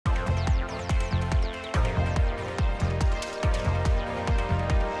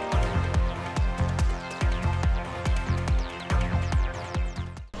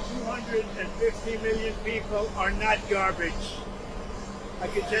250 million people are not garbage. I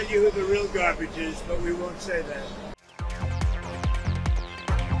can tell you who the real garbage is, but we won't say that.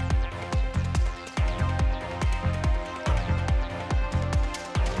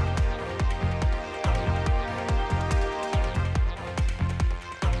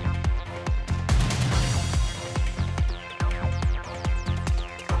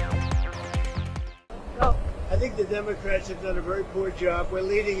 I think the Democrats have done a very poor job. We're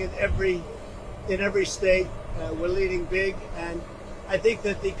leading in every state. We're leading big, and I think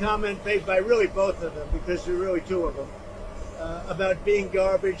that the comment made by really both of them, because there are really two of them, about being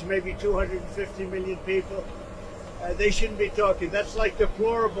garbage, maybe 250 million people, they shouldn't be talking. That's like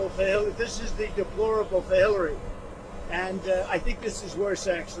deplorable for Hillary. This is the deplorable for Hillary, and I think this is worse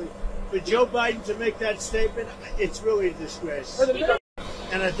actually. For Joe Biden to make that statement, it's really a disgrace.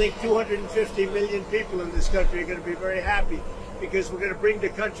 And I think 250 million people in this country are going to be very happy because we're going to bring the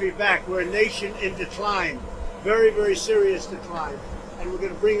country back. We're a nation in decline, very, very serious decline, and we're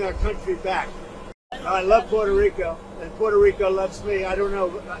going to bring our country back. I love Puerto Rico, and Puerto Rico loves me. I don't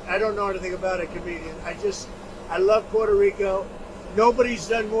know anything about a comedian. I love Puerto Rico. Nobody's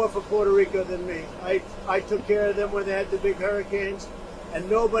done more for Puerto Rico than me. I took care of them when they had the big hurricanes, and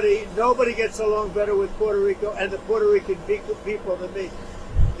nobody gets along better with Puerto Rico and the Puerto Rican people than me.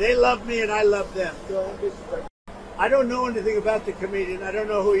 They love me and I love them. I don't know anything about the comedian. I don't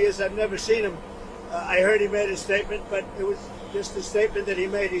know who he is. I've never seen him. I heard he made a statement, but it was just a statement that he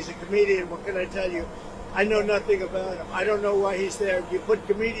made. He's a comedian. What can I tell you? I know nothing about him. I don't know why he's there. You put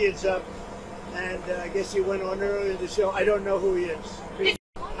comedians up, and I guess he went on earlier in the show. I don't know who he is.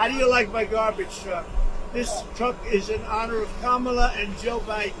 How do you like my garbage truck? This truck is in honor of Kamala and Joe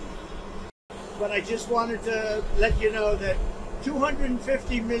Biden. But I just wanted to let you know that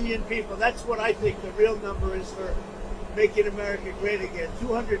 250 million people, that's what I think the real number is for making America great again.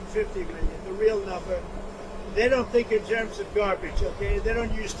 250 million, the real number. They don't think in terms of garbage, okay? They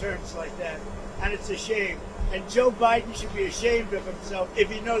don't use terms like that. And it's a shame. And Joe Biden should be ashamed of himself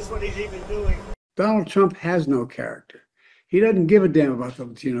if he knows what he's even doing. Donald Trump has no character. He doesn't give a damn about the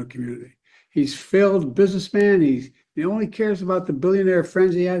Latino community. He's failed businessman. He only cares about the billionaire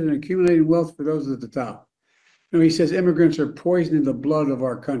friends he has and accumulating wealth for those at the top. He says immigrants are poisoning the blood of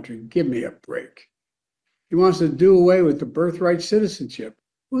our country. Give me a break. He wants to do away with the birthright citizenship.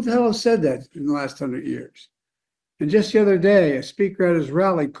 Who the hell has said that in the last 100 years? And just the other day, a speaker at his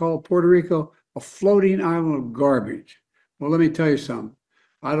rally called Puerto Rico a floating island of garbage. Well, let me tell you something.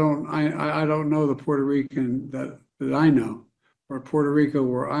 I don't know the Puerto Rican that I know, or Puerto Rico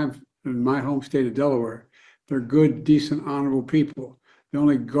where I'm in my home state of Delaware. They're good, decent, honorable people. The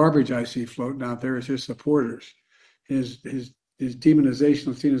only garbage I see floating out there is his supporters. His demonization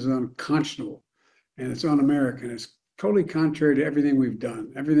of Latinos is unconscionable, and it's un-American. It's totally contrary to everything we've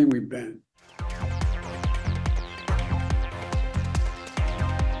done, everything we've been.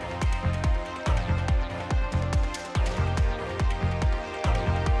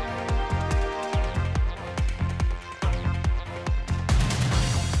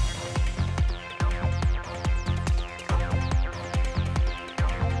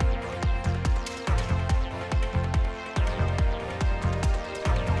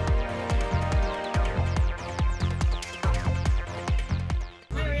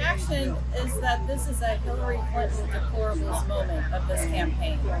 Is that this is a Hillary Clinton deplorables moment of this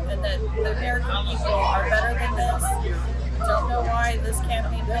campaign, and that the American people are better than this. Don't know why this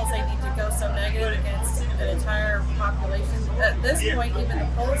campaign feels they need to go so negative against an entire population. At this point, even the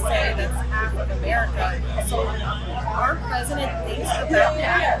polls say that's half of America. So our president thinks about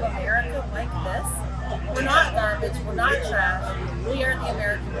half of America like this. We're not garbage. We're not trash. We are the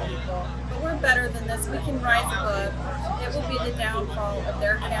American people. But we're better than this. We can rise above. It will be the downfall of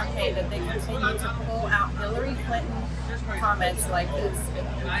their campaign that they continue to pull out Hillary Clinton comments like this.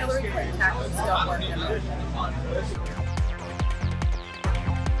 Hillary Clinton tactics don't work in America.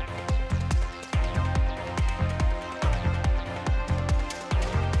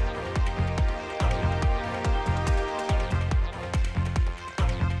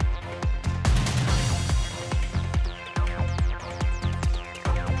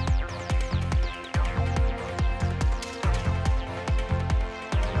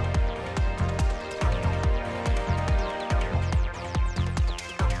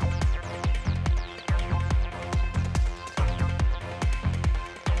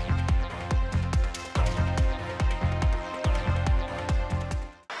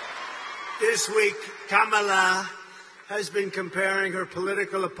 This week, Kamala has been comparing her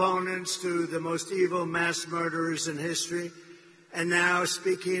political opponents to the most evil mass murderers in history. And now,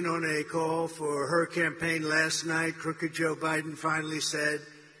 speaking on a call for her campaign last night, crooked Joe Biden finally said,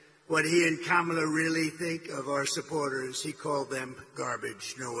 what he and Kamala really think of our supporters. He called them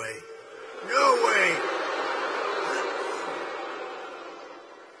garbage. No way. No way.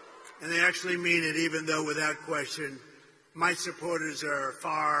 And they actually mean it, even though, without question, my supporters are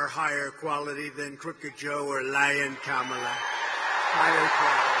far higher quality than Crooked Joe or Lion Kamala. Higher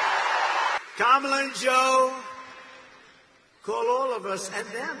quality. Kamala and Joe call all of us, and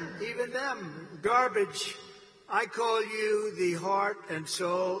them, even them, garbage. I call you the heart and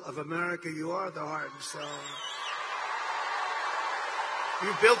soul of America. You are the heart and soul.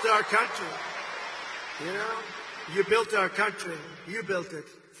 You built our country. You know, you built our country. You built it.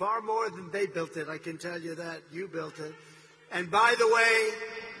 Far more than they built it, I can tell you that. You built it. And by the way,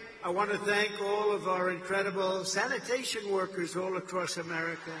 I want to thank all of our incredible sanitation workers all across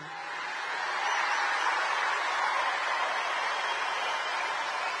America.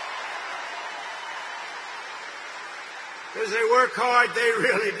 Because they work hard, they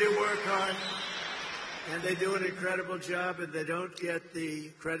really do work hard. And they do an incredible job, and they don't get the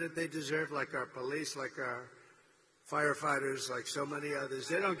credit they deserve, like our police, like our firefighters, like so many others.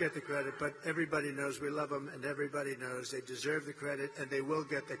 They don't get the credit, but everybody knows we love them, and everybody knows they deserve the credit, and they will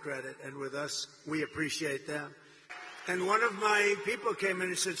get the credit. And with us, we appreciate them. And one of my people came in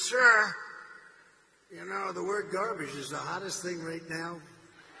and said, "Sir, you know, the word garbage is the hottest thing right now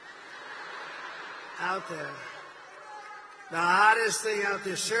out there. The hottest thing out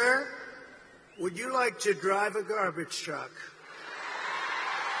there. Sir, would you like to drive a garbage truck?"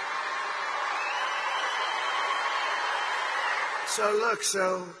 So look,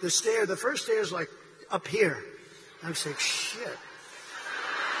 the first stair is like up here. I'm saying, shit.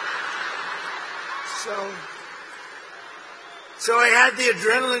 So I had the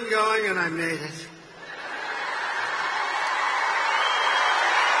adrenaline going, and I made it.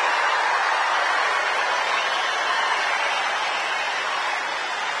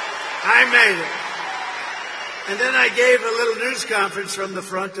 I made it. And then I gave a little news conference from the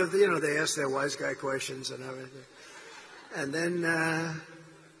front of the, they asked their wise guy questions and everything. And then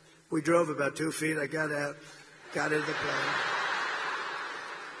we drove about 2 feet. I got out, got into the plane.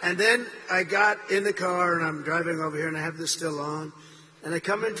 And then I got in the car, and I'm driving over here, and I have this still on. And I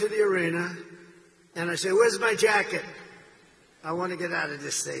come into the arena, and I say, "Where's my jacket? I want to get out of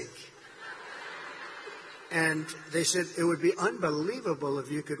this thing." And they said, "It would be unbelievable if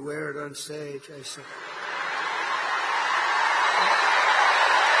you could wear it on stage." I said,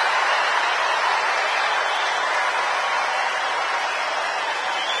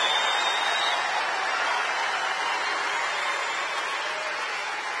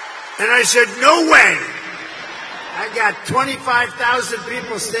 and I said, "No way. I got 25,000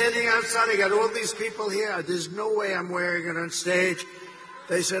 people standing outside. I got all these people here. There's no way I'm wearing it on stage."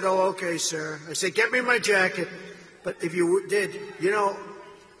 They said, "Oh, okay, sir." I said, "Get me my jacket." But if you did,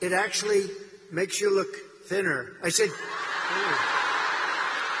 it actually makes you look thinner. I said, "Ooh."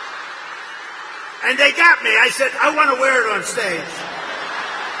 And they got me. I said, "I want to wear it on stage."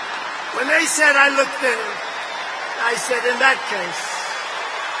 When they said I looked thinner, I said, "In that case,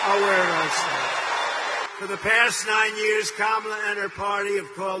 I'll wear it on stage." For the past 9 years, Kamala and her party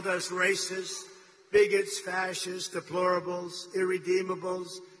have called us racists, bigots, fascists, deplorables,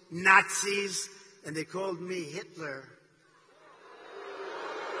 irredeemables, Nazis, and they called me Hitler.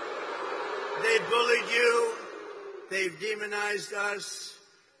 They've bullied you. They've demonized us.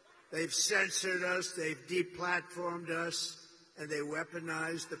 They've censored us. They've deplatformed us. And they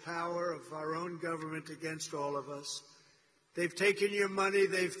weaponized the power of our own government against all of us. They've taken your money.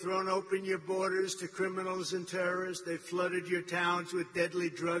 They've thrown open your borders to criminals and terrorists. They've flooded your towns with deadly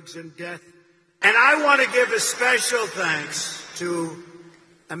drugs and death. And I want to give a special thanks to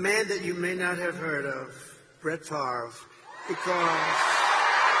a man that you may not have heard of, Brett Favre, because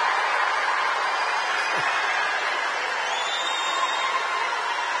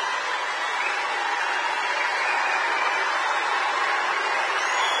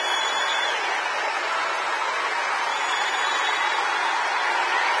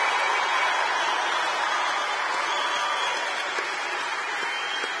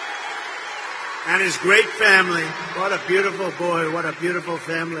and his great family. What a beautiful boy. What a beautiful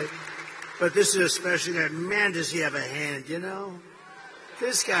family. But this is a special guy. Man, does he have a hand,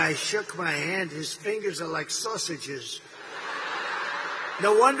 This guy shook my hand. His fingers are like sausages.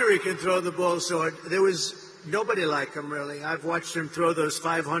 No wonder he can throw the ball so hard. There was nobody like him, really. I've watched him throw those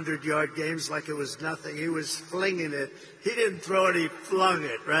 500-yard games like it was nothing. He was flinging it. He didn't throw it, he flung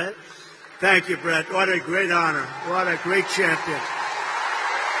it, right? Thank you, Brett. What a great honor. What a great champion.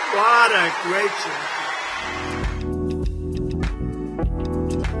 What a great champion.